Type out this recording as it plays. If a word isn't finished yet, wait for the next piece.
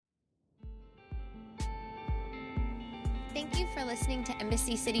Thank you for listening to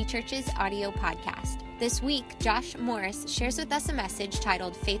Embassy City Church's audio podcast. This week, Josh Morris shares with us a message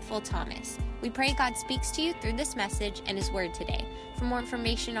titled Faithful Thomas. We pray God speaks to you through this message and His Word today. For more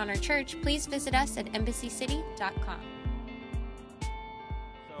information on our church, please visit us at embassycity.com.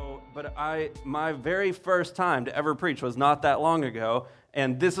 My very first time to ever preach was not that long ago,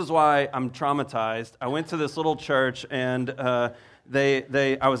 and this is why I'm traumatized. I went to this little church, and I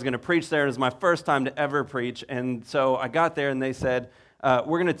was going to preach there. It was my first time to ever preach, and so I got there, and they said,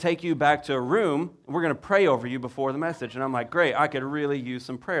 we're going to take you back to a room. We're going to pray over you before the message. And I'm like, great, I could really use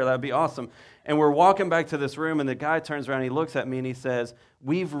some prayer. That would be awesome. And we're walking back to this room, and the guy turns around, and he looks at me, and he says,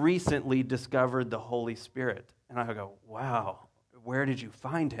 we've recently discovered the Holy Spirit. And I go, wow, where did you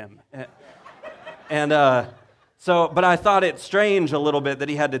find him? But I thought it strange a little bit that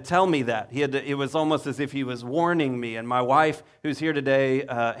he had to tell me that. It was almost as if he was warning me. And my wife, who's here today,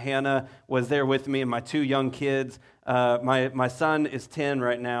 Hannah, was there with me, and my two young kids. My son is 10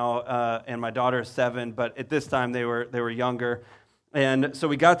 right now, and my daughter is 7. But at this time, they were younger. And so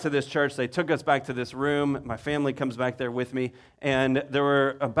we got to this church. They took us back to this room. My family comes back there with me, and there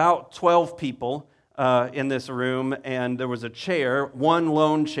were about 12 people in this room, and there was a chair, one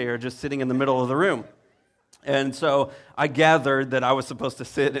lone chair, just sitting in the middle of the room. And so I gathered that I was supposed to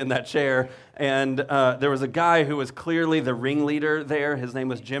sit in that chair, and there was a guy who was clearly the ringleader there. His name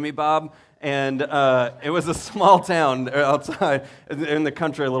was Jimmy Bob, and it was a small town outside in the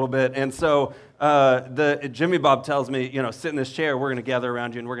country a little bit. And so the Jimmy Bob tells me, sit in this chair. We're going to gather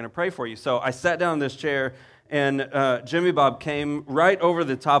around you, and we're going to pray for you. So I sat down in this chair, and Jimmy Bob came right over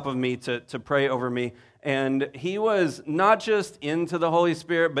the top of me to pray over me. And he was not just into the Holy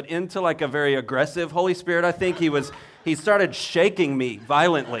Spirit, but into like a very aggressive Holy Spirit, I think. He started shaking me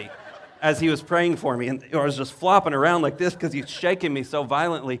violently as he was praying for me. And I was just flopping around like this because he's shaking me so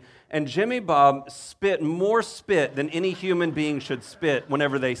violently. And Jimmy Bob spit more spit than any human being should spit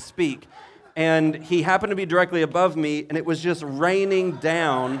whenever they speak. And he happened to be directly above me, and it was just raining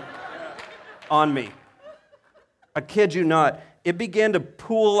down on me. I kid you not. It began to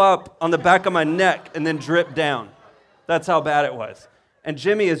pool up on the back of my neck and then drip down. That's how bad it was. And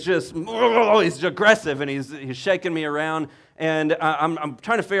Jimmy is he's aggressive, and he's shaking me around, and I'm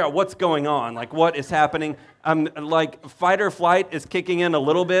trying to figure out what's going on, like what is happening. I'm like fight or flight is kicking in a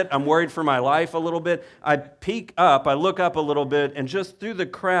little bit. I'm worried for my life a little bit. I look up a little bit, and just through the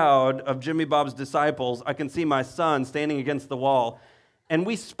crowd of Jimmy Bob's disciples, I can see my son standing against the wall, and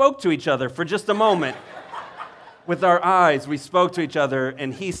we spoke to each other for just a moment. With our eyes, we spoke to each other,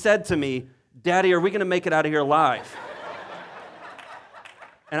 and he said to me, Daddy, are we going to make it out of here alive?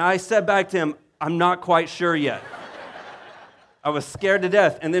 And I said back to him, I'm not quite sure yet. I was scared to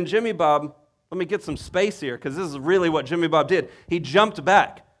death. And then Jimmy Bob, let me get some space here, because this is really what Jimmy Bob did. He jumped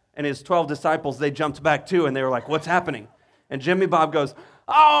back, and his 12 disciples, they jumped back too, and they were like, what's happening? And Jimmy Bob goes,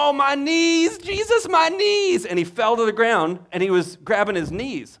 oh, my knees, Jesus, my knees. And he fell to the ground, and he was grabbing his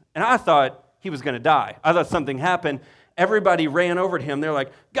knees. And I thought he was going to die. I thought something happened. Everybody ran over to him. They're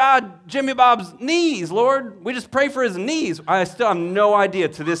like, God, Jimmy Bob's knees, Lord. We just pray for his knees. I still have no idea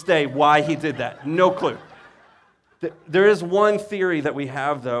to this day why he did that. No clue. There is one theory that we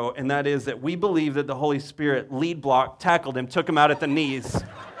have, though, and that is that we believe that the Holy Spirit lead block tackled him, took him out at the knees,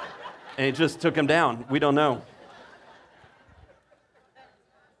 and it just took him down. We don't know.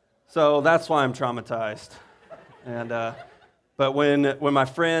 So that's why I'm traumatized. But when my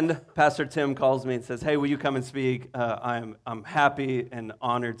friend, Pastor Tim, calls me and says, hey, will you come and speak? I'm happy and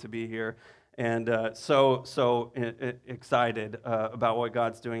honored to be here, and so excited about what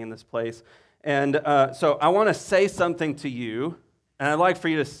God's doing in this place. And so I want to say something to you, and I'd like for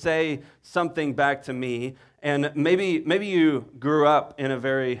you to say something back to me. And maybe you grew up in a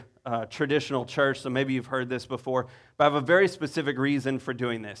very traditional church, so maybe you've heard this before, but I have a very specific reason for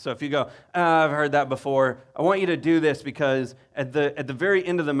doing this. So if you go, I've heard that before, I want you to do this because at the very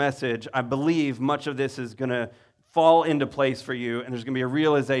end of the message, I believe much of this is going to fall into place for you, and there's going to be a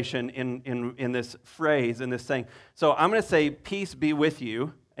realization in this phrase, in this saying. So I'm going to say, peace be with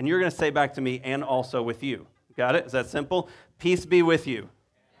you, and you're going to say back to me, and also with you. Got it? Is that simple? Peace be with you.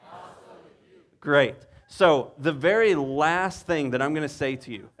 Great. So the very last thing that I'm going to say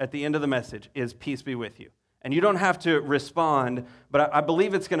to you at the end of the message is peace be with you. And you don't have to respond, but I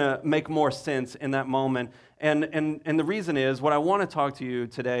believe it's going to make more sense in that moment. And the reason is, what I want to talk to you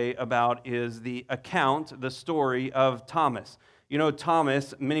today about is the account, the story of Thomas. You know,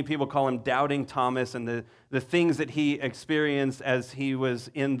 Thomas, many people call him Doubting Thomas, and the things that he experienced as he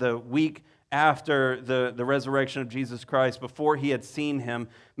was in the week after the resurrection of Jesus Christ, before he had seen him.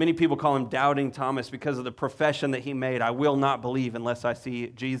 Many people call him Doubting Thomas because of the profession that he made, I will not believe unless I see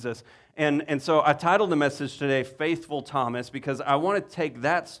Jesus. And so I titled the message today, Faithful Thomas, because I want to take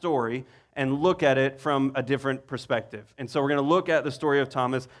that story and look at it from a different perspective. And so we're going to look at the story of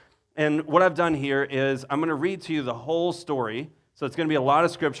Thomas. And what I've done here is I'm going to read to you the whole story. So it's going to be a lot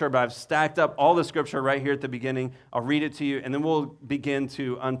of scripture, but I've stacked up all the scripture right here at the beginning. I'll read it to you, and then we'll begin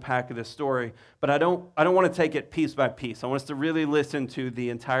to unpack this story. But I don't want to take it piece by piece. I want us to really listen to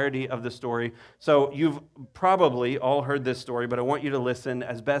the entirety of the story. So you've probably all heard this story, but I want you to listen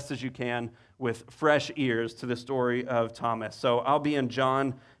as best as you can with fresh ears to the story of Thomas. So I'll be in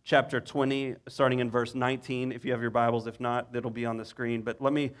John chapter 20, starting in verse 19. If you have your Bibles, if not, it'll be on the screen. But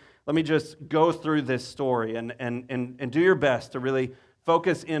let me just go through this story and do your best to really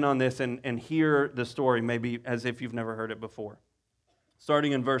focus in on this and hear the story maybe as if you've never heard it before.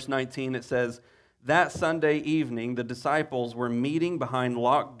 Starting in verse 19, it says, "That Sunday evening, the disciples were meeting behind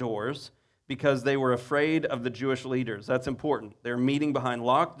locked doors because they were afraid of the Jewish leaders." That's important. They're meeting behind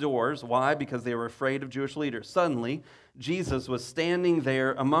locked doors. Why? Because they were afraid of Jewish leaders. Suddenly, Jesus was standing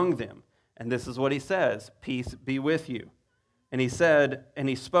there among them. And this is what he says, "Peace be with you." And he said, and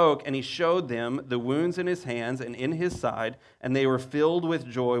he spoke, and he showed them the wounds in his hands and in his side, and they were filled with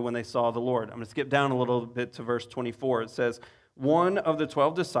joy when they saw the Lord. I'm going to skip down a little bit to verse 24. It says, "One of the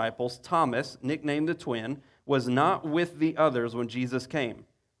 12 disciples, Thomas, nicknamed the twin, was not with the others when Jesus came.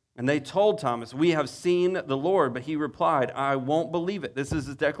 And they told Thomas, 'We have seen the Lord.' But he replied, 'I won't believe it.'" This is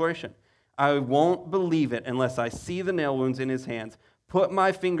his declaration. "I won't believe it unless I see the nail wounds in his hands, put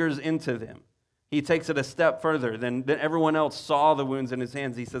my fingers into them." He takes it a step further than everyone else saw the wounds in his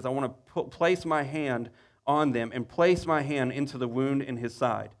hands. He says, "I want to place my hand on them and place my hand into the wound in his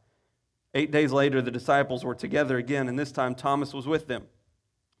side." 8 days later, the disciples were together again, and this time Thomas was with them.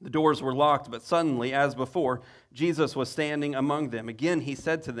 The doors were locked, but suddenly, as before, Jesus was standing among them. Again, he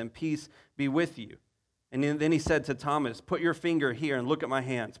said to them, "Peace be with you." And then he said to Thomas, "Put your finger here and look at my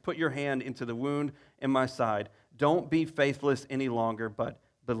hands. Put your hand into the wound in my side. Don't be faithless any longer, but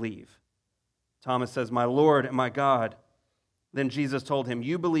believe." Thomas says, "My Lord and my God." Then Jesus told him,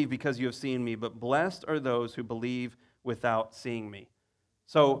 "You believe because you have seen me, but blessed are those who believe without seeing me."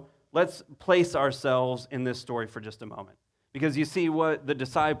 So let's place ourselves in this story for just a moment. Because you see what the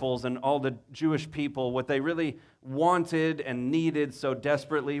disciples and all the Jewish people, what they really wanted and needed so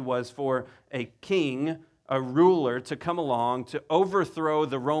desperately was for a king, a ruler, to come along to overthrow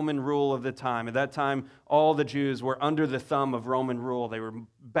the Roman rule of the time. At that time, all the Jews were under the thumb of Roman rule. They were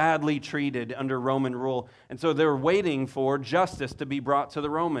badly treated under Roman rule. And so they were waiting for justice to be brought to the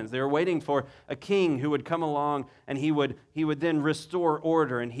Romans. They were waiting for a king who would come along and he would then restore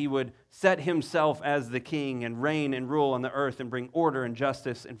order, and he would set himself as the king and reign and rule on the earth and bring order and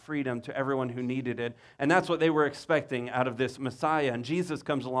justice and freedom to everyone who needed it. And that's what they were expecting out of this Messiah. And Jesus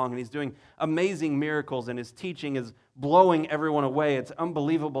comes along and he's doing amazing miracles, and his teaching is blowing everyone away. It's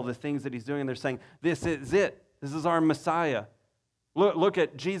unbelievable the things that he's doing. They're saying, "This is it. This is our Messiah." Look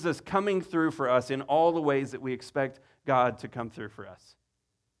at Jesus coming through for us in all the ways that we expect God to come through for us.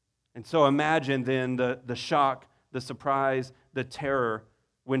 And so imagine then the shock, the surprise, the terror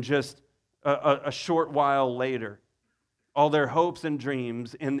when just a short while later, all their hopes and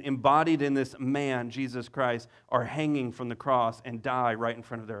dreams embodied in this man, Jesus Christ, are hanging from the cross and die right in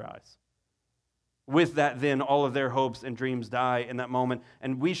front of their eyes. With that, then, all of their hopes and dreams die in that moment.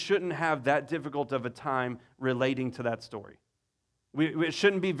 And we shouldn't have that difficult of a time relating to that story. It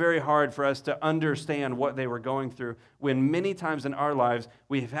shouldn't be very hard for us to understand what they were going through when many times in our lives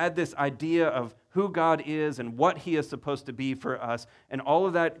we've had this idea of who God is and what he is supposed to be for us, and all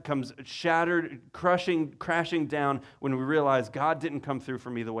of that comes shattered, crashing down when we realize God didn't come through for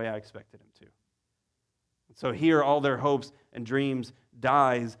me the way I expected him to. So here all their hopes and dreams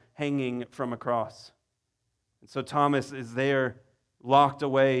dies hanging from a cross. And so Thomas is there locked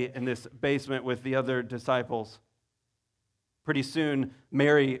away in this basement with the other disciples. Pretty soon,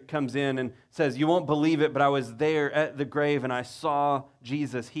 Mary comes in and says, "You won't believe it, but I was there at the grave and I saw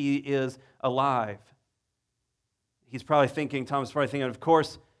Jesus. He is alive." He's probably thinking, Thomas is probably thinking, of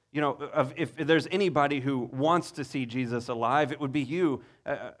course, if there's anybody who wants to see Jesus alive, it would be you.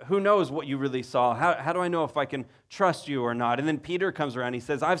 Who knows what you really saw? How do I know if I can trust you or not? And then Peter comes around. He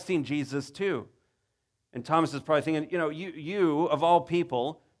says, "I've seen Jesus too." And Thomas is probably thinking, you of all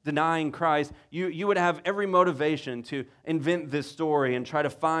people, denying Christ, you would have every motivation to invent this story and try to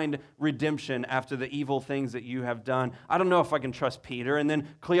find redemption after the evil things that you have done. I don't know if I can trust Peter. And then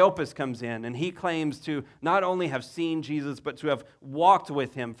Cleopas comes in, and he claims to not only have seen Jesus, but to have walked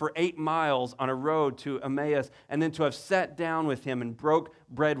with him for 8 miles on a road to Emmaus, and then to have sat down with him and broke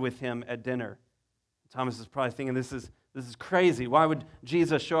bread with him at dinner. Thomas is probably thinking, this is crazy. Why would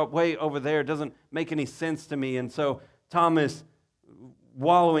Jesus show up way over there? It doesn't make any sense to me. And so Thomas,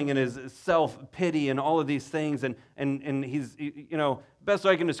 wallowing in his self-pity and all of these things, and he's, best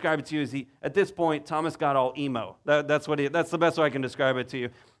way I can describe it to you is at this point, Thomas got all emo. That's the best way I can describe it to you.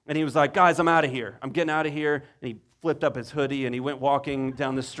 And he was like, guys, I'm out of here. I'm getting out of here. And he flipped up his hoodie and he went walking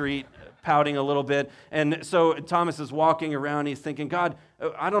down the street, pouting a little bit. And so Thomas is walking around. He's thinking, God,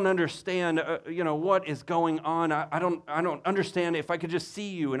 I don't understand, what is going on. I don't understand. If I could just see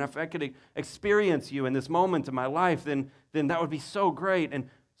you and if I could experience you in this moment of my life, then that would be so great. And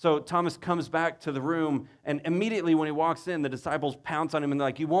so Thomas comes back to the room, and immediately when he walks in, the disciples pounce on him and they're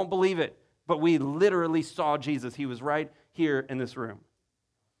like, you won't believe it, but we literally saw Jesus. He was right here in this room.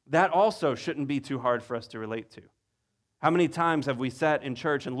 That also shouldn't be too hard for us to relate to. How many times have we sat in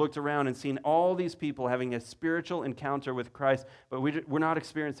church and looked around and seen all these people having a spiritual encounter with Christ, but we're not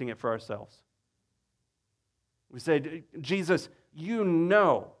experiencing it for ourselves? We say, Jesus, you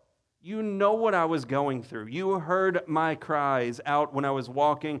know what I was going through. You heard my cries out when I was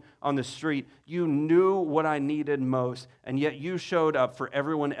walking on the street. You knew what I needed most, and yet you showed up for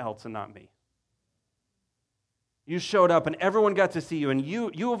everyone else and not me. You showed up and everyone got to see you, and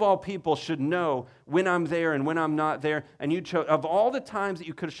you of all people should know when I'm there and when I'm not there. And of all the times that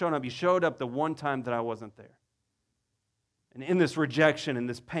you could have shown up, you showed up the one time that I wasn't there. And in this rejection and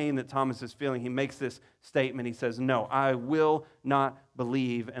this pain that Thomas is feeling, he makes this statement. He says, no, I will not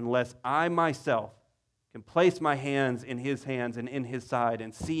believe unless I myself can place my hands in his hands and in his side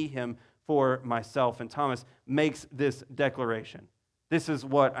and see him for myself. And Thomas makes this declaration. This is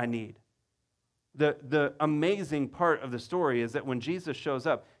what I need. The amazing part of the story is that when Jesus shows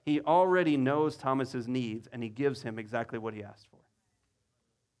up, he already knows Thomas's needs and he gives him exactly what he asked for.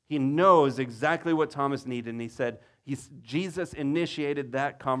 He knows exactly what Thomas needed, and he said, Jesus initiated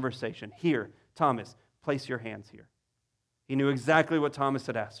that conversation. Here, Thomas, place your hands here. He knew exactly what Thomas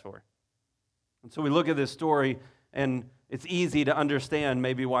had asked for. And so we look at this story, and it's easy to understand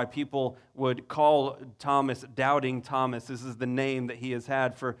maybe why people would call Thomas Doubting Thomas. This is the name that he has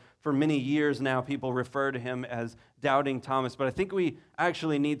had for many years now. People refer to him as Doubting Thomas. But I think we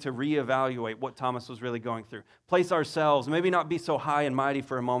actually need to reevaluate what Thomas was really going through. Place ourselves, maybe not be so high and mighty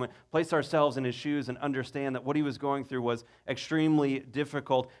for a moment, place ourselves in his shoes and understand that what he was going through was extremely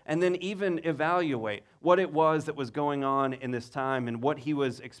difficult. And then even evaluate what it was that was going on in this time and what he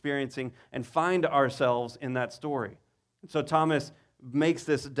was experiencing and find ourselves in that story. So Thomas makes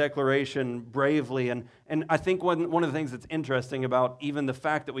this declaration bravely, and I think one of the things that's interesting about even the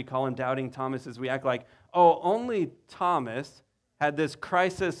fact that we call him Doubting Thomas is we act like, oh, only Thomas had this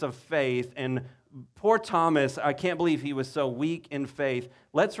crisis of faith, and poor Thomas, I can't believe he was so weak in faith.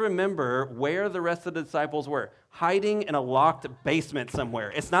 Let's remember where the rest of the disciples were, hiding in a locked basement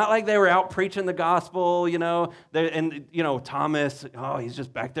somewhere. It's not like they were out preaching the gospel, Thomas, oh, he's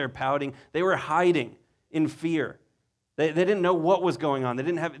just back there pouting. They were hiding in fear. They didn't know what was going on. They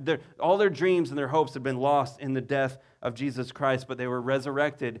didn't have all their dreams and their hopes had been lost in the death of Jesus Christ, but they were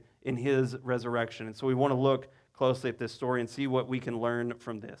resurrected in his resurrection. And so we want to look closely at this story and see what we can learn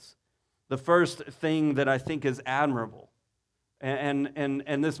from this. The first thing that I think is admirable,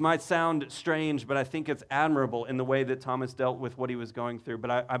 and this might sound strange, but I think it's admirable in the way that Thomas dealt with what he was going through.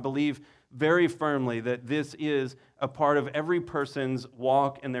 But I believe very firmly that this is a part of every person's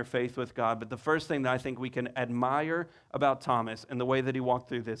walk in their faith with God. But the first thing that I think we can admire about Thomas and the way that he walked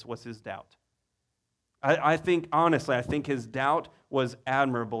through this was his doubt. I think his doubt was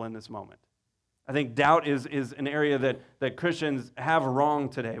admirable in this moment. I think doubt is an area that Christians have wrong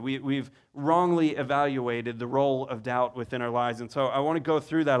today. We've wrongly evaluated the role of doubt within our lives. And so I want to go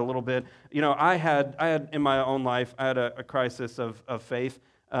through that a little bit. I had in my own life, I had a crisis of faith.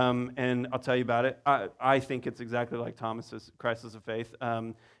 And I'll tell you about it. I think it's exactly like Thomas's crisis of faith.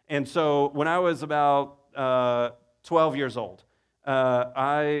 And so when I was about 12 years old,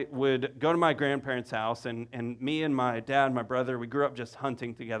 I would go to my grandparents' house, and me and my dad and my brother, we grew up just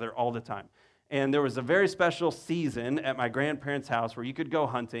hunting together all the time. And there was a very special season at my grandparents' house where you could go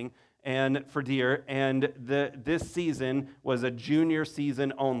hunting and for deer, and this season was a junior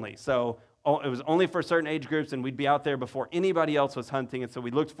season only. So it was only for certain age groups, and we'd be out there before anybody else was hunting, and so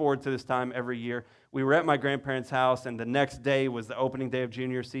we looked forward to this time every year. We were at my grandparents' house, and the next day was the opening day of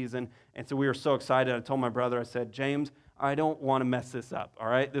junior season, and so we were so excited. I told my brother, I said, James, I don't want to mess this up, all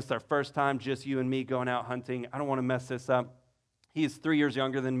right? This is our first time, just you and me going out hunting. I don't want to mess this up. He's 3 years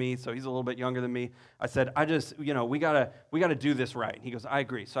younger than me, so he's a little bit younger than me. I said, we gotta do this right. He goes, I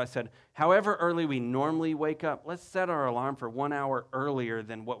agree. So I said, however early we normally wake up, let's set our alarm for 1 hour earlier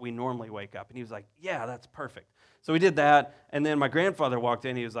than what we normally wake up. And he was like, yeah, that's perfect. So we did that, and then my grandfather walked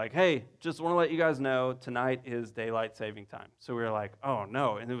in. He was like, hey, just want to let you guys know, tonight is daylight saving time. So we were like, oh,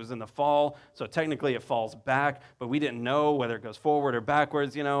 no, and it was in the fall, so technically it falls back, but we didn't know whether it goes forward or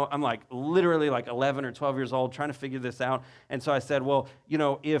backwards, I'm like literally like 11 or 12 years old trying to figure this out, and so I said, well,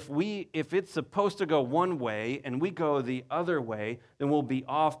 if it's supposed to go one way and we go the other way, then we'll be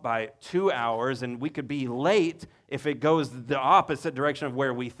off by 2 hours, and we could be late if it goes the opposite direction of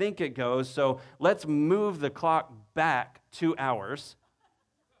where we think it goes. So let's move the clock back 2 hours.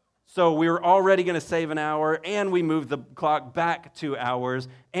 So we were already going to save an hour, and we moved the clock back 2 hours,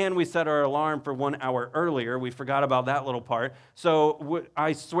 and we set our alarm for 1 hour earlier. We forgot about that little part. So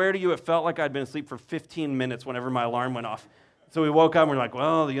I swear to you, it felt like I'd been asleep for 15 minutes whenever my alarm went off. So we woke up and we're like,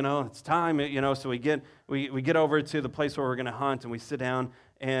 well, it's time, So we get over to the place where we're going to hunt, and we sit down,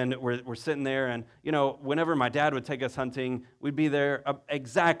 and we're sitting there, and whenever my dad would take us hunting, we'd be there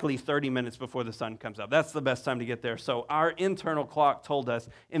exactly 30 minutes before the sun comes up. That's the best time to get there. So our internal clock told us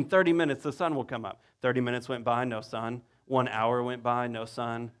in 30 minutes the sun will come up. 30 minutes went by, no sun. 1 hour went by, no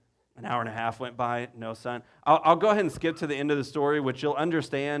sun. An hour and a half went by, no sun. I'll go ahead and skip to the end of the story, which you'll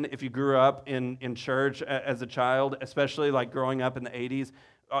understand if you grew up in church as a child, especially like growing up in the 80s.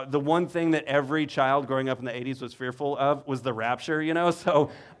 The one thing that every child growing up in the 80s was fearful of was the rapture,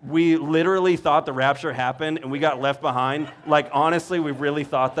 So we literally thought the rapture happened and we got left behind. Like, honestly, we really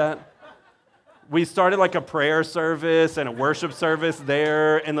thought that. We started like a prayer service and a worship service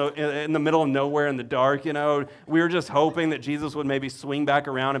there in the middle of nowhere in the dark, We were just hoping that Jesus would maybe swing back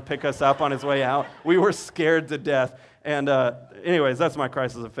around and pick us up on his way out. We were scared to death. And anyways, that's my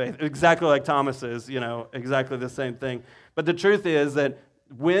crisis of faith. Exactly like Thomas's, exactly the same thing. But the truth is that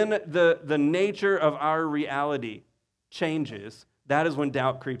when the nature of our reality changes, that is when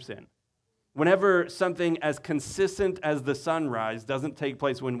doubt creeps in. Whenever something as consistent as the sunrise doesn't take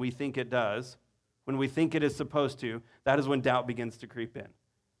place when we think it does, when we think it is supposed to, that is when doubt begins to creep in.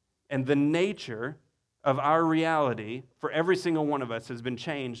 And the nature of our reality for every single one of us has been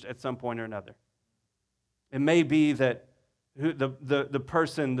changed at some point or another. It may be that the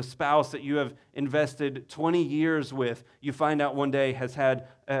person, the spouse that you have invested 20 years with, you find out one day has had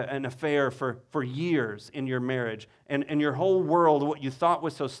an affair for years in your marriage. And your whole world, what you thought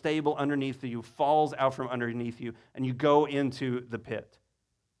was so stable underneath you, falls out from underneath you, and you go into the pit.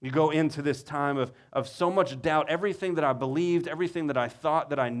 You go into this time of so much doubt. Everything that I believed, everything that I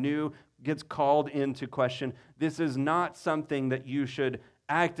thought that I knew gets called into question. This is not something that you should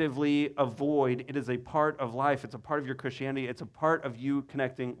actively avoid. It is a part of life. It's a part of your Christianity. It's a part of you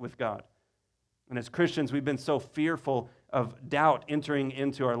connecting with God. And as Christians, we've been so fearful of doubt entering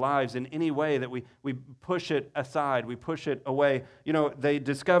into our lives in any way that we push it aside, we push it away. They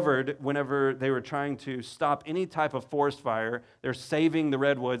discovered whenever they were trying to stop any type of forest fire, they're saving the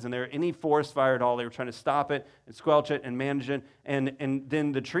redwoods, and any forest fire at all, they were trying to stop it and squelch it and manage it, and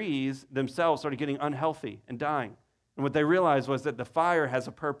then the trees themselves started getting unhealthy and dying. And what they realized was that the fire has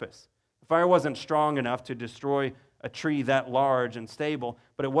a purpose. The fire wasn't strong enough to destroy a tree that large and stable,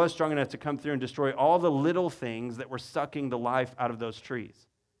 but it was strong enough to come through and destroy all the little things that were sucking the life out of those trees.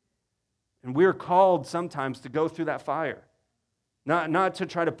 And we're called sometimes to go through that fire, not to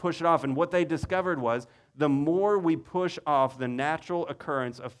try to push it off. And what they discovered was the more we push off the natural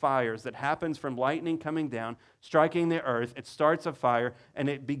occurrence of fires that happens from lightning coming down, striking the earth, it starts a fire, and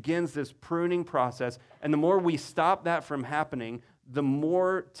it begins this pruning process. And the more we stop that from happening, the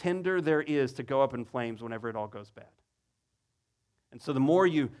more tender there is to go up in flames whenever it all goes bad. And so the more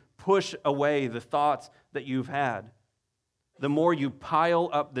you push away the thoughts that you've had, the more you pile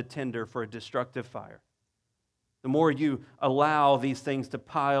up the tinder for a destructive fire. The more you allow these things to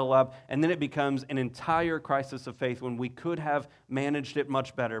pile up, and then it becomes an entire crisis of faith when we could have managed it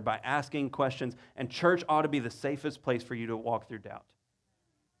much better by asking questions, and church ought to be the safest place for you to walk through doubt.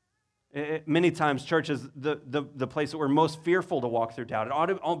 Many times, church is the place that we're most fearful to walk through doubt. It ought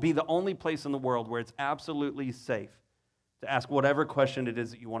to be the only place in the world where it's absolutely safe to ask whatever question it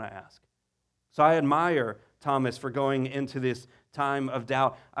is that you want to ask. So I admire Thomas for going into this time of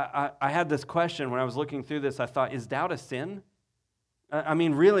doubt. I had this question when I was looking through this. I thought, is doubt a sin? I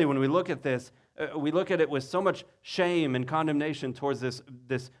mean, really, when we look at this, we look at it with so much shame and condemnation towards this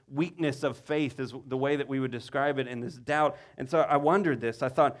weakness of faith is the way that we would describe it, in this doubt. And so I wondered this. I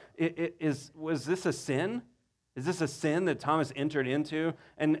thought, was this a sin? Is this a sin that Thomas entered into?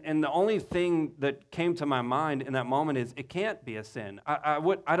 And the only thing that came to my mind in that moment is it can't be a sin.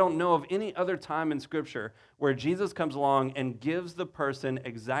 I don't know of any other time in Scripture where Jesus comes along and gives the person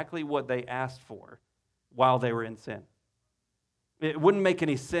exactly what they asked for while they were in sin. It wouldn't make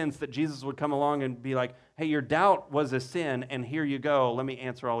any sense that Jesus would come along and be like, hey, your doubt was a sin, and here you go, let me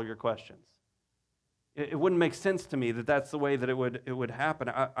answer all of your questions. It wouldn't make sense to me that that's the way that it would happen.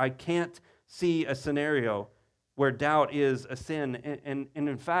 I can't see a scenario where doubt is a sin. And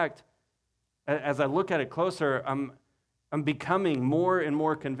in fact, as I look at it closer, I'm becoming more and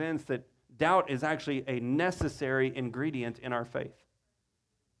more convinced that doubt is actually a necessary ingredient in our faith.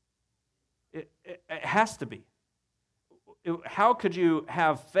 It has to be. How could you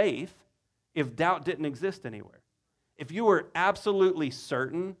have faith if doubt didn't exist anywhere? If you were absolutely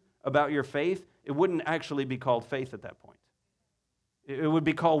certain about your faith, it wouldn't actually be called faith at that point. It would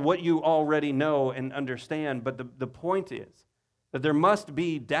be called what you already know and understand, but the point is that there must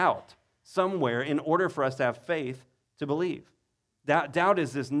be doubt somewhere in order for us to have faith to believe. Doubt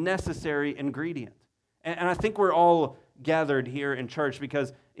is this necessary ingredient. And I think we're all gathered here in church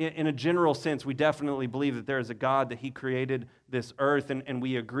because in a general sense, we definitely believe that there is a God, that He created this earth, and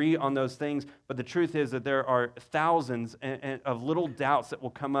we agree on those things. But the truth is that there are thousands of little doubts that will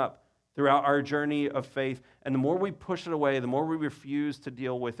come up throughout our journey of faith. And the more we push it away, the more we refuse to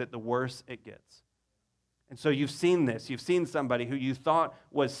deal with it, the worse it gets. And so you've seen this. You've seen somebody who you thought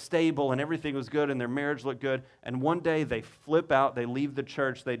was stable and everything was good and their marriage looked good, and one day they flip out, they leave the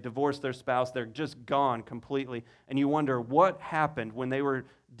church, they divorce their spouse, they're just gone completely. And you wonder what happened when they were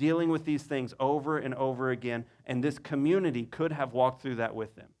dealing with these things over and over again, and this community could have walked through that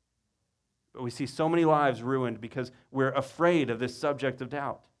with them. But we see so many lives ruined because we're afraid of this subject of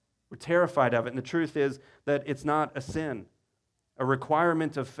doubt. We're terrified of it, and the truth is that it's not a sin. A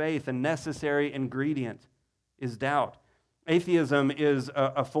requirement of faith, a necessary ingredient, is doubt. Atheism is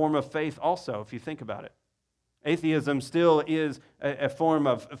a form of faith also, if you think about it. Atheism still is a form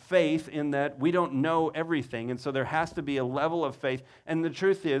of faith in that we don't know everything, and so there has to be a level of faith. And the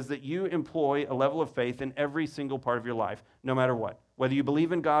truth is that you employ a level of faith in every single part of your life, no matter what. Whether you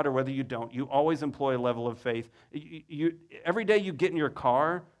believe in God or whether you don't, you always employ a level of faith. Every day you get in your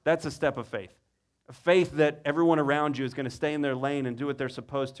car, that's a step of faith. A faith that everyone around you is going to stay in their lane and do what they're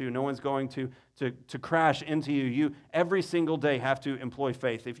supposed to. No one's going to crash into you. You, every single day, have to employ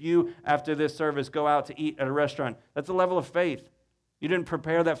faith. If you, after this service, go out to eat at a restaurant, that's a level of faith. You didn't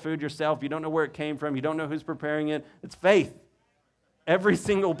prepare that food yourself. You don't know where it came from. You don't know who's preparing it. It's faith. Every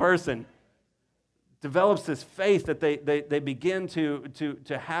single person develops this faith that they begin to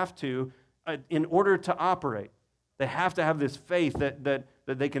have to, in order to operate. They have to have this faith that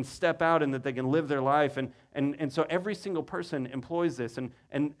they can step out and that they can live their life. And so every single person employs this.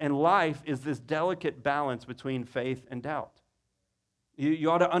 And life is this delicate balance between faith and doubt.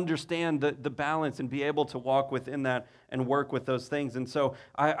 You ought to understand the balance and be able to walk within that and work with those things. And so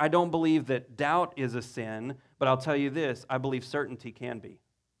I don't believe that doubt is a sin, but I'll tell you this, I believe certainty can be.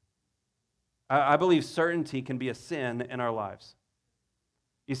 I believe certainty can be a sin in our lives.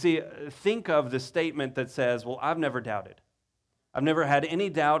 You see, think of the statement that says, well, I've never doubted. I've never had any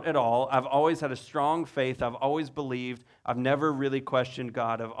doubt at all. I've always had a strong faith. I've always believed. I've never really questioned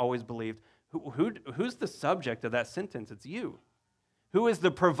God. I've always believed. Who's the subject of that sentence? It's you. Who is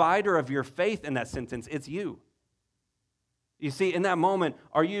the provider of your faith in that sentence? It's you. You see, in that moment,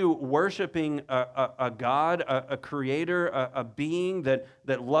 are you worshiping a God, a creator, a being that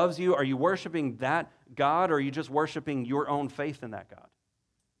loves you? Are you worshiping that God, or are you just worshiping your own faith in that God?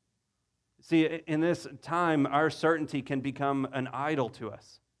 See, in this time, our certainty can become an idol to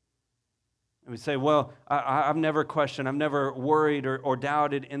us. And we say, well, I've never questioned, I've never worried or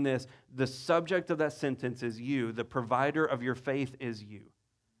doubted in this. The subject of that sentence is you. The provider of your faith is you.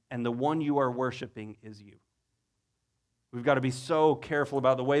 And the one you are worshiping is you. We've got to be so careful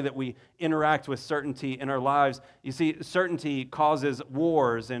about the way that we interact with certainty in our lives. You see, certainty causes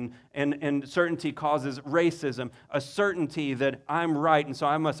wars, and certainty causes racism. A certainty that I'm right, and so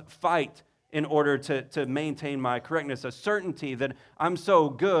I must fight in order to maintain my correctness. A certainty that I'm so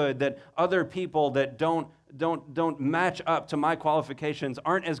good that other people that don't match up to my qualifications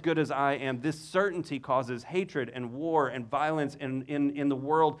aren't as good as I am. This certainty causes hatred and war and violence in the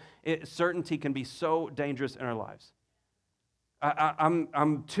world. Certainty can be so dangerous in our lives.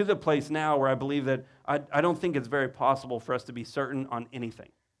 I'm to the place now where I believe that I don't think it's very possible for us to be certain on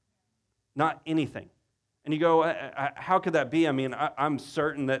anything. Not anything. And you go, how could that be? I mean, I'm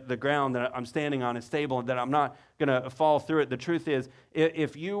certain that the ground that I'm standing on is stable and that I'm not going to fall through it. The truth is,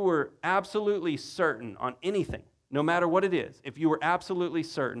 if you were absolutely certain on anything, no matter what it is, if you were absolutely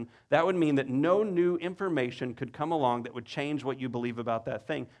certain, that would mean that no new information could come along that would change what you believe about that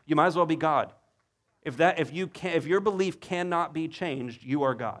thing. You might as well be God. If your belief cannot be changed, you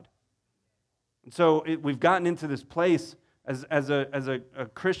are God. And so we've gotten into this place as a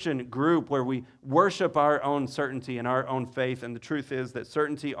Christian group where we worship our own certainty and our own faith, and the truth is that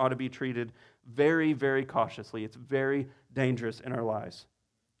certainty ought to be treated very, very cautiously. It's very dangerous in our lives.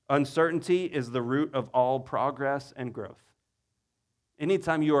 Uncertainty is the root of all progress and growth.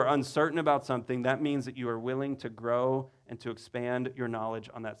 Anytime you are uncertain about something, that means that you are willing to grow and to expand your knowledge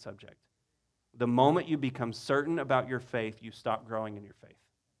on that subject. The moment you become certain about your faith, you stop growing in your faith.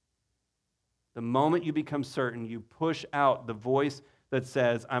 The moment you become certain, you push out the voice that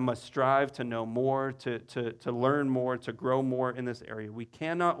says, I must strive to know more, to learn more, to grow more in this area. We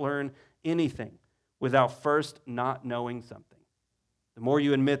cannot learn anything without first not knowing something. The more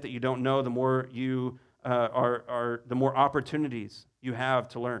you admit that you don't know, the more you the more opportunities you have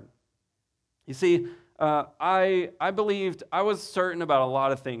to learn. You see, I was certain about a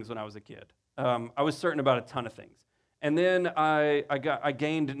lot of things when I was a kid. I was certain about a ton of things. And then I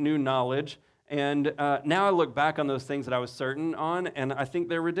gained new knowledge, and now I look back on those things that I was certain on, and I think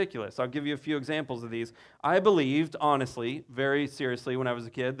they're ridiculous. I'll give you a few examples of these. I believed, honestly, very seriously when I was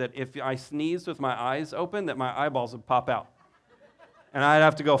a kid, that if I sneezed with my eyes open, that my eyeballs would pop out. And I'd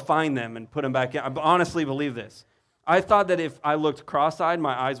have to go find them and put them back in. I honestly believe this. I thought that if I looked cross-eyed,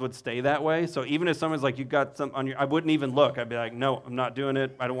 my eyes would stay that way. So even if someone's like, you got some on your, I wouldn't even look. I'd be like, no, I'm not doing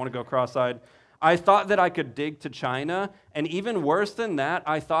it. I don't want to go cross-eyed. I thought that I could dig to China. And even worse than that,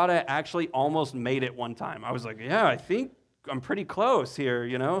 I thought I actually almost made it one time. I was like, yeah, I think I'm pretty close here,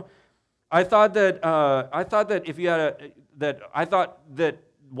 you know. I thought that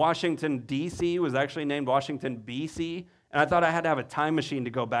Washington, D.C. was actually named Washington, B.C., and I thought I had to have a time machine to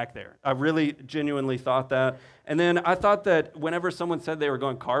go back there. I really genuinely thought that. And then I thought that whenever someone said they were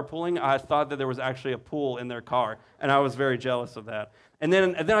going carpooling, I thought that there was actually a pool in their car, and I was very jealous of that. And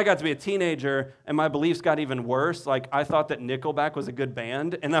then I got to be a teenager, and my beliefs got even worse. Like, I thought that Nickelback was a good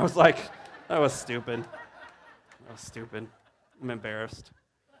band, and I was like, that was stupid. I'm embarrassed.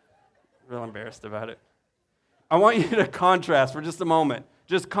 Real embarrassed about it. I want you to contrast for just a moment.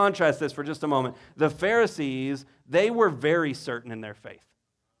 Just contrast this for just a moment. The Pharisees, they were very certain in their faith.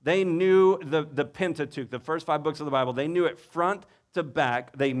 They knew the Pentateuch, the first 5 books of the Bible. They knew it front to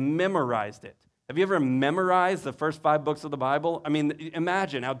back. They memorized it. Have you ever memorized the first 5 books of the Bible? I mean,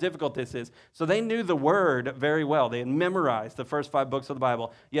 imagine how difficult this is. So they knew the word very well. They had memorized the first 5 books of the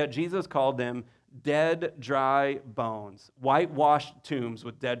Bible. Yet Jesus called them dead, dry bones, whitewashed tombs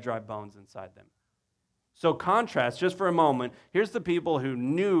with dead, dry bones inside them. So contrast, just for a moment, here's the people who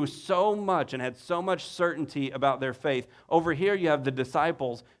knew so much and had so much certainty about their faith. Over here you have the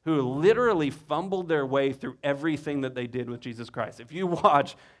disciples who literally fumbled their way through everything that they did with Jesus Christ. If you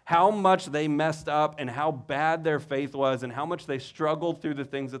watch how much they messed up and how bad their faith was and how much they struggled through the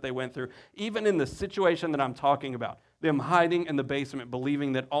things that they went through, even in the situation that I'm talking about, them hiding in the basement,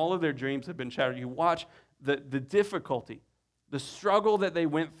 believing that all of their dreams had been shattered. You watch the difficulty, the struggle that they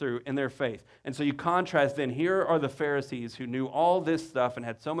went through in their faith. And so you contrast then, here are the Pharisees who knew all this stuff and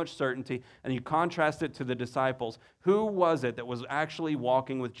had so much certainty, and you contrast it to the disciples. Who was it that was actually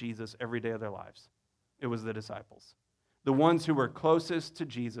walking with Jesus every day of their lives? It was the disciples. The ones who were closest to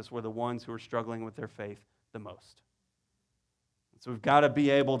Jesus were the ones who were struggling with their faith the most. So we've got to be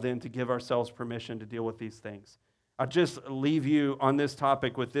able then to give ourselves permission to deal with these things. I'll just leave you on this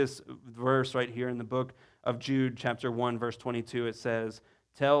topic with this verse right here in the book of Jude, chapter 1, verse 22. It says,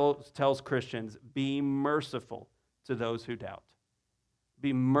 tells Christians, be merciful to those who doubt.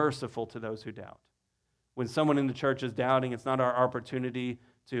 Be merciful to those who doubt. When someone in the church is doubting, it's not our opportunity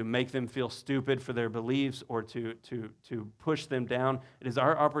to make them feel stupid for their beliefs or to push them down. It is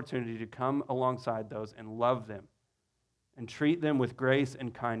our opportunity to come alongside those and love them and treat them with grace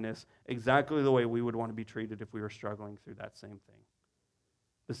and kindness exactly the way we would want to be treated if we were struggling through that same thing.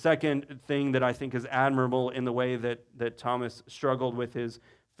 The second thing that I think is admirable in the way that Thomas struggled with his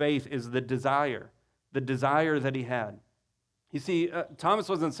faith is the desire that he had. You see, Thomas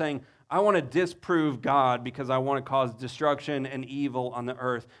wasn't saying, I want to disprove God because I want to cause destruction and evil on the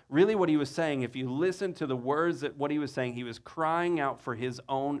earth. Really what he was saying, if you listen to the words that what he was saying, he was crying out for his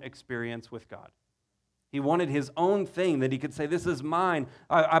own experience with God. He wanted his own thing that he could say, this is mine.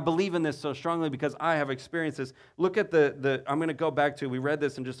 I believe in this so strongly because I have experienced this. Look at I'm going to go back to, we read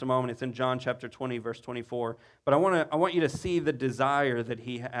this in just a moment. It's in John chapter 20, verse 24. But I want you to see the desire that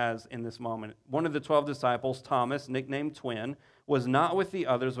he has in this moment. One of the 12 disciples, Thomas, nicknamed Twin, was not with the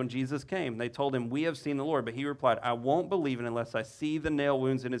others when Jesus came. They told him, "We have seen the Lord." But he replied, "I won't believe it unless I see the nail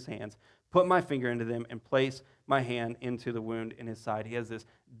wounds in his hands, put my finger into them, and place my hand into the wound in his side." He has this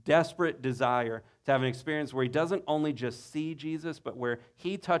desperate desire to have an experience where he doesn't only just see Jesus, but where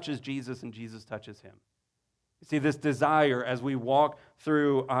he touches Jesus and Jesus touches him. You see, this desire, as we walk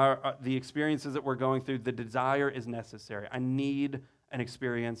through the experiences that we're going through, the desire is necessary. I need an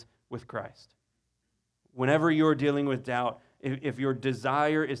experience with Christ. Whenever you're dealing with doubt, if your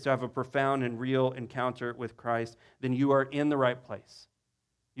desire is to have a profound and real encounter with Christ, then you are in the right place.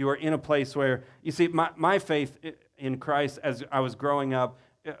 You are in a place where, you see, my faith in Christ as I was growing up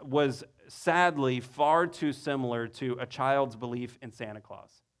was sadly far too similar to a child's belief in Santa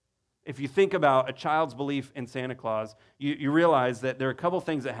Claus. If you think about a child's belief in Santa Claus, you realize that there are a couple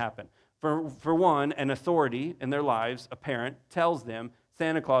things that happen. For one, an authority in their lives, a parent, tells them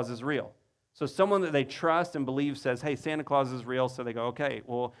Santa Claus is real. So someone that they trust and believe says, "Hey, Santa Claus is real," so they go, "Okay."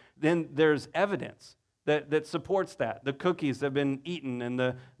 Well, then there's evidence that supports that. The cookies have been eaten, and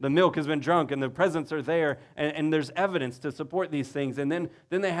the milk has been drunk, and the presents are there, and there's evidence to support these things. And then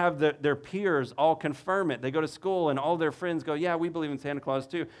they have their peers all confirm it. They go to school, and all their friends go, "Yeah, we believe in Santa Claus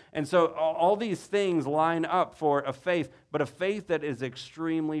too." And so all these things line up for a faith, but a faith that is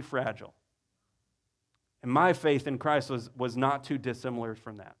extremely fragile. And my faith in Christ was not too dissimilar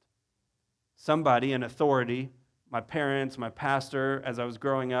from that. Somebody, an authority, my parents, my pastor, as I was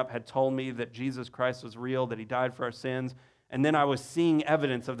growing up, had told me that Jesus Christ was real, that he died for our sins. And then I was seeing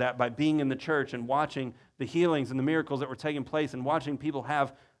evidence of that by being in the church and watching the healings and the miracles that were taking place and watching people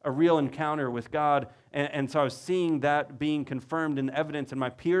have a real encounter with God. And so I was seeing that being confirmed in evidence, and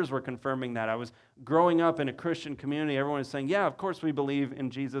my peers were confirming that. I was growing up in a Christian community. Everyone was saying, "Yeah, of course we believe in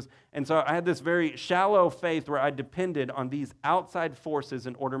Jesus." And so I had this very shallow faith where I depended on these outside forces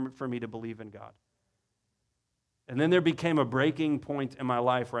in order for me to believe in God. And then there became a breaking point in my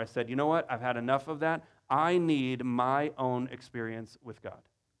life where I said, "You know what? I've had enough of that. I need my own experience with God.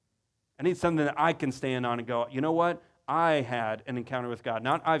 I need something that I can stand on and go, you know what? I had an encounter with God.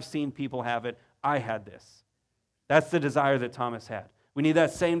 Not I've seen people have it. I had this." That's the desire that Thomas had. We need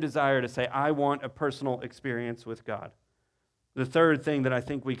that same desire to say, "I want a personal experience with God." The third thing that I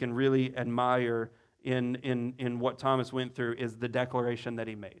think we can really admire in what Thomas went through is the declaration that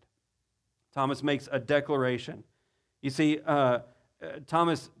he made. Thomas makes a declaration. You see,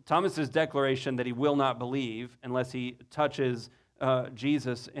 Thomas's declaration that he will not believe unless he touches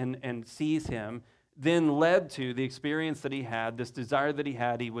Jesus and sees him then led to the experience that he had, this desire that he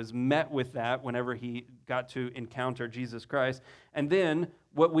had. He was met with that whenever he got to encounter Jesus Christ. And then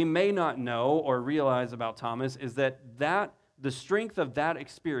what we may not know or realize about Thomas is that the strength of that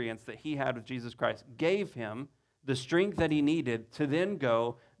experience that he had with Jesus Christ gave him the strength that he needed to then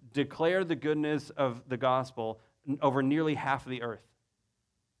go declare the goodness of the gospel over nearly half of the earth.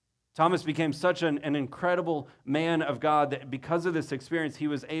 Thomas became such an incredible man of God that because of this experience, he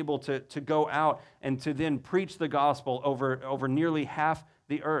was able to go out and to then preach the gospel over nearly half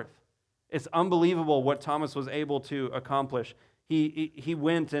the earth. It's unbelievable what Thomas was able to accomplish. He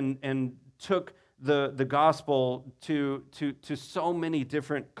went and took the gospel to so many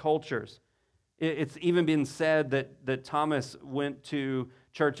different cultures. It's even been said that Thomas went to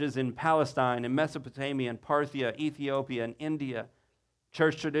churches in Palestine and Mesopotamia and Parthia, Ethiopia, and India.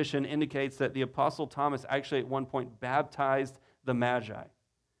 Church tradition indicates that the Apostle Thomas actually at one point baptized the Magi.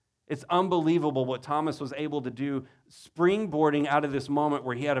 It's unbelievable what Thomas was able to do, springboarding out of this moment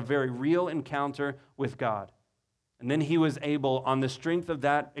where he had a very real encounter with God. And then he was able, on the strength of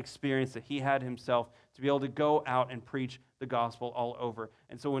that experience that he had himself, to be able to go out and preach the gospel all over.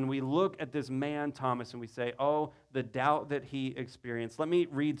 And so when we look at this man, Thomas, and we say, oh, the doubt that he experienced, let me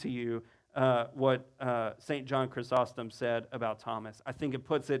read to you what St. John Chrysostom said about Thomas. I think it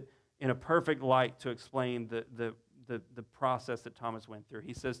puts it in a perfect light to explain the process that Thomas went through.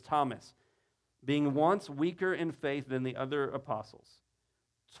 He says, "Thomas, being once weaker in faith than the other apostles,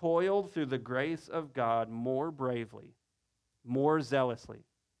 toiled through the grace of God more bravely, more zealously."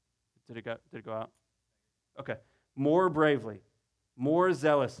 Did it go out? Okay. "More bravely, more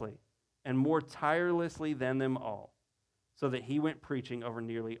zealously, and more tirelessly than them all, so that he went preaching over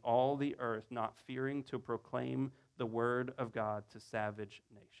nearly all the earth, not fearing to proclaim the word of God to savage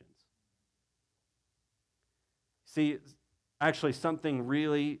nations." See, actually something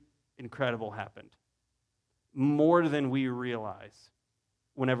really incredible happened, more than we realize,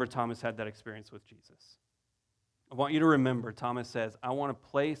 whenever Thomas had that experience with Jesus. I want you to remember, Thomas says, "I want to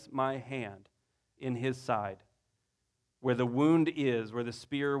place my hand in his side, where the wound is, where the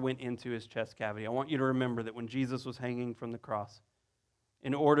spear went into his chest cavity." I want you to remember that when Jesus was hanging from the cross,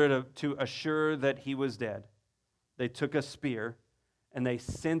 in order to assure that he was dead, they took a spear and they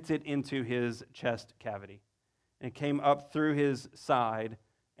sent it into his chest cavity. And it came up through his side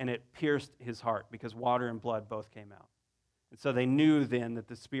and it pierced his heart because water and blood both came out. And so they knew then that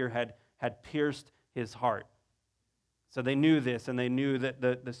the spear had pierced his heart. So they knew this, and they knew that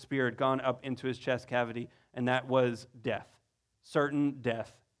the spear had gone up into his chest cavity, and that was death, certain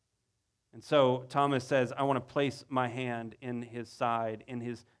death. And so Thomas says, I want to place my hand in his side, in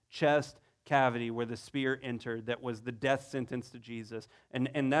his chest cavity where the spear entered. That was the death sentence to Jesus.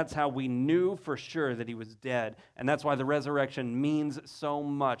 And that's how we knew for sure that he was dead. And that's why the resurrection means so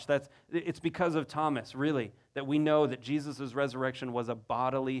much. It's because of Thomas, really, that we know that Jesus' resurrection was a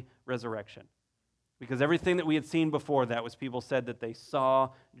bodily resurrection. Because everything that we had seen before that was people said that they saw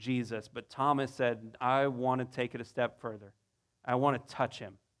Jesus. But Thomas said, I want to take it a step further. I want to touch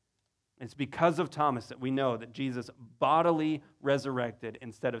him. It's because of Thomas that we know that Jesus bodily resurrected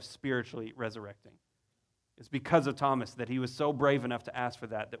instead of spiritually resurrecting. It's because of Thomas that he was so brave enough to ask for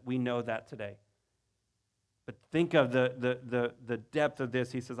that we know that today. But think of the depth of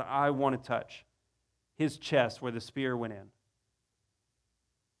this. He says, I want to touch his chest where the spear went in.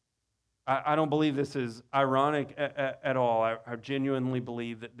 I don't believe this is ironic at all. I genuinely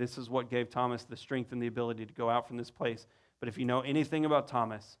believe that this is what gave Thomas the strength and the ability to go out from this place. But if you know anything about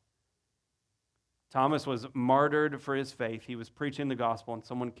Thomas was martyred for his faith. He was preaching the gospel and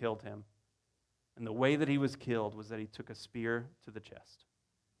someone killed him. And the way that he was killed was that he took a spear to the chest.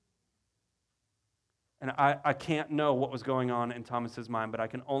 And I can't know what was going on in Thomas's mind, but I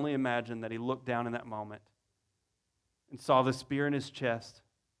can only imagine that he looked down in that moment and saw the spear in his chest.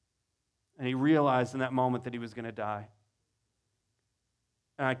 And he realized in that moment that he was going to die.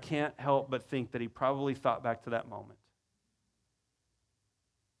 And I can't help but think that he probably thought back to that moment.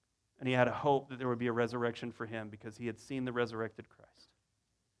 And he had a hope that there would be a resurrection for him because he had seen the resurrected Christ.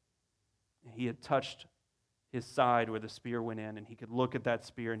 He had touched his side where the spear went in, and he could look at that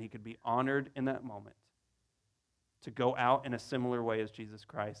spear and he could be honored in that moment to go out in a similar way as Jesus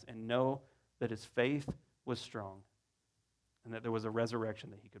Christ and know that his faith was strong and that there was a resurrection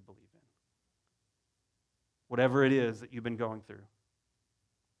that he could believe in. Whatever it is that you've been going through,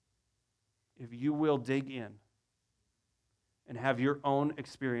 if you will dig in and have your own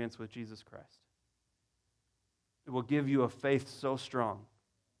experience with Jesus Christ, it will give you a faith so strong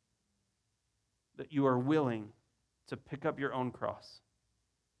that you are willing to pick up your own cross,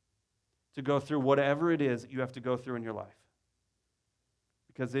 to go through whatever it is that you have to go through in your life.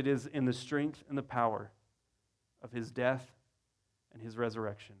 Because it is in the strength and the power of his death and his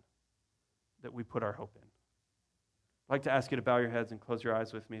resurrection that we put our hope in. I'd like to ask you to bow your heads and close your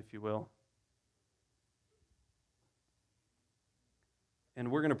eyes with me, if you will. And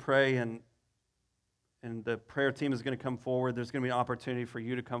we're going to pray, and the prayer team is going to come forward. There's going to be an opportunity for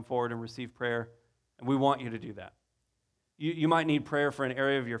you to come forward and receive prayer, and we want you to do that. You might need prayer for an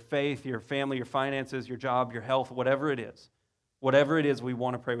area of your faith, your family, your finances, your job, your health, whatever it is. Whatever it is, we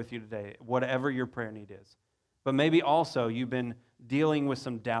want to pray with you today, whatever your prayer need is. But maybe also you've been dealing with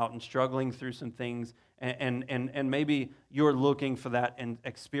some doubt and struggling through some things, and maybe you're looking for that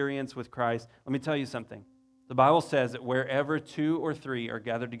experience with Christ. Let me tell you something. The Bible says that wherever 2 or 3 are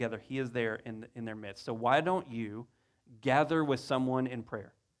gathered together, he is there in their midst. So why don't you gather with someone in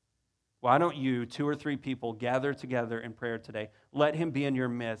prayer? Why don't you, 2 or 3 people, gather together in prayer today? Let him be in your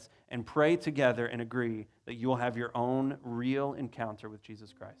midst and pray together and agree that you will have your own real encounter with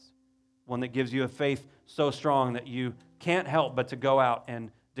Jesus Christ. One that gives you a faith so strong that you can't help but to go out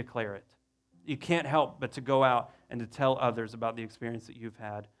and declare it. You can't help but to go out and to tell others about the experience that you've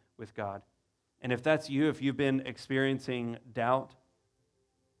had with God. And if that's you, if you've been experiencing doubt,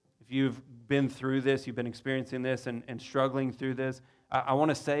 if you've been through this, you've been experiencing this and struggling through this, I want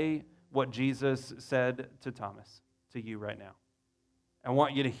to say what Jesus said to Thomas, to you right now. I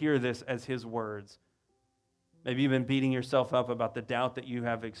want you to hear this as his words. Maybe you've been beating yourself up about the doubt that you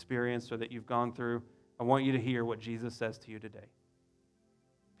have experienced or that you've gone through. I want you to hear what Jesus says to you today.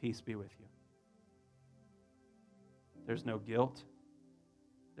 Peace be with you. There's no guilt.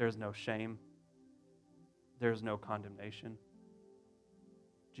 There's no shame. There's no condemnation.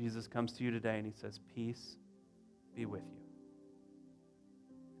 Jesus comes to you today and he says, peace be with you.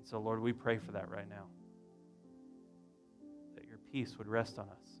 And so, Lord, we pray for that right now. That your peace would rest on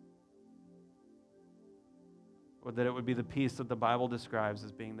us. Or that it would be the peace that the Bible describes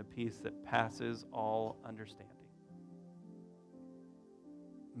as being the peace that passes all understanding.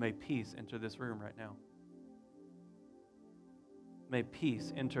 May peace enter this room right now. May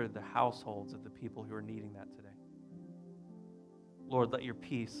peace enter the households of the people who are needing that today. Lord, let your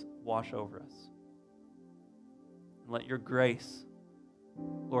peace wash over us. And let your grace,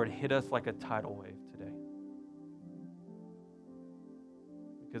 Lord, hit us like a tidal wave today.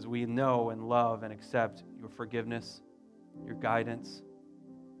 because we know and love and accept your forgiveness, your guidance.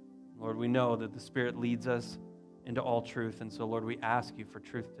 Lord, we know that the Spirit leads us into all truth, and so, Lord, we ask you for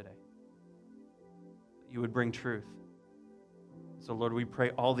truth today. That you would bring truth. So, Lord, we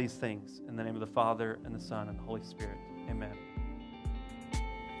pray all these things in the name of the Father, and the Son, and the Holy Spirit. Amen.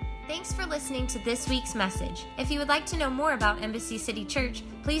 Thanks for listening to this week's message. If you would like to know more about Embassy City Church,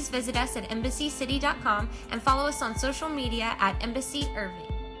 please visit us at embassycity.com and follow us on social media at Embassy Irving.